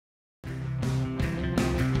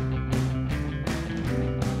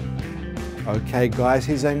Okay guys,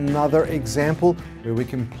 here's another example where we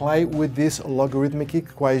can play with this logarithmic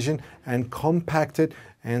equation and compact it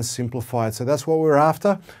and simplify it. So that's what we're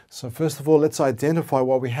after. So first of all, let's identify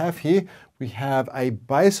what we have here. We have a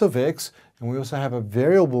base of x, and we also have a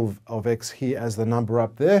variable of x here as the number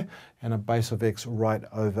up there, and a base of x right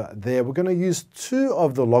over there. We're going to use two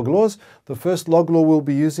of the log laws. The first log law we'll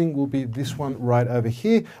be using will be this one right over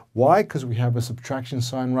here. Why? Because we have a subtraction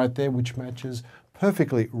sign right there, which matches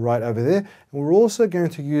perfectly right over there. And we're also going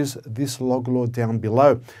to use this log law down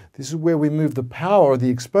below. This is where we move the power of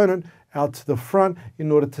the exponent out to the front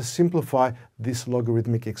in order to simplify this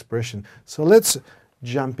logarithmic expression. So let's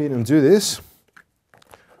jump in and do this.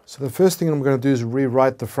 So the first thing I'm going to do is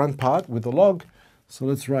rewrite the front part with the log. So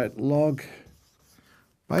let's write log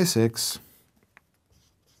base x.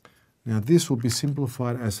 Now this will be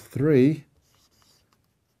simplified as 3x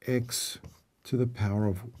to the power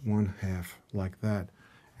of 1/2, like that.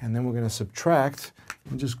 And then we're going to subtract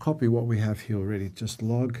and just copy what we have here already. Just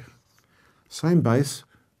log, same base,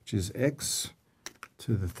 which is x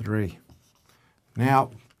to the 3.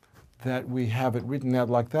 Now that we have it written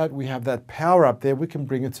out like that, we have that power up there, we can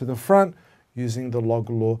bring it to the front using the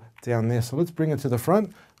log law down there. So let's bring it to the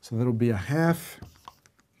front. So that'll be 1/2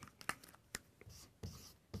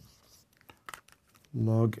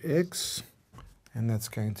 log x, and that's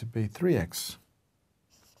going to be 3x.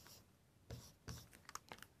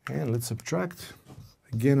 And let's subtract.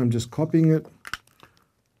 Again, I'm just copying it.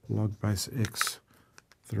 Log base x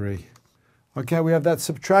 3. Okay, we have that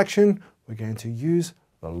subtraction. We're going to use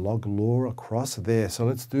the log law across there. So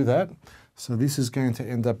let's do that. So this is going to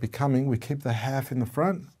end up becoming, we keep the 1/2 in the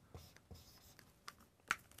front.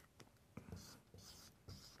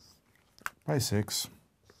 Base x.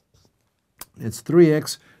 It's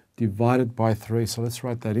 3x divided by 3. So let's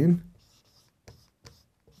write that in.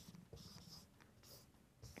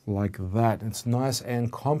 Like that. It's nice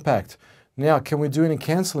and compact. Now, can we do any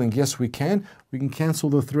cancelling? Yes, we can. We can cancel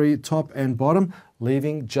the 3 top and bottom,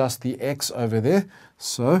 leaving just the x over there.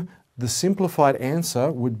 So the simplified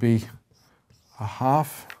answer would be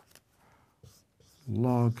 1/2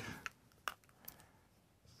 log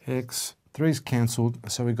x. 3's cancelled,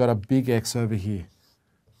 so we've got a big X over here,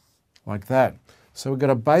 like that. So we've got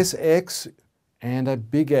a base X and a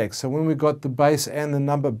big X. So when we've got the base and the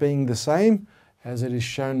number being the same, as it is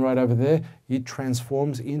shown right over there, it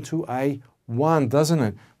transforms into a 1, doesn't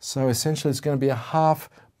it? So essentially it's going to be 1/2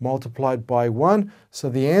 multiplied by 1. So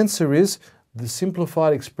the answer is, the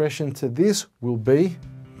simplified expression to this will be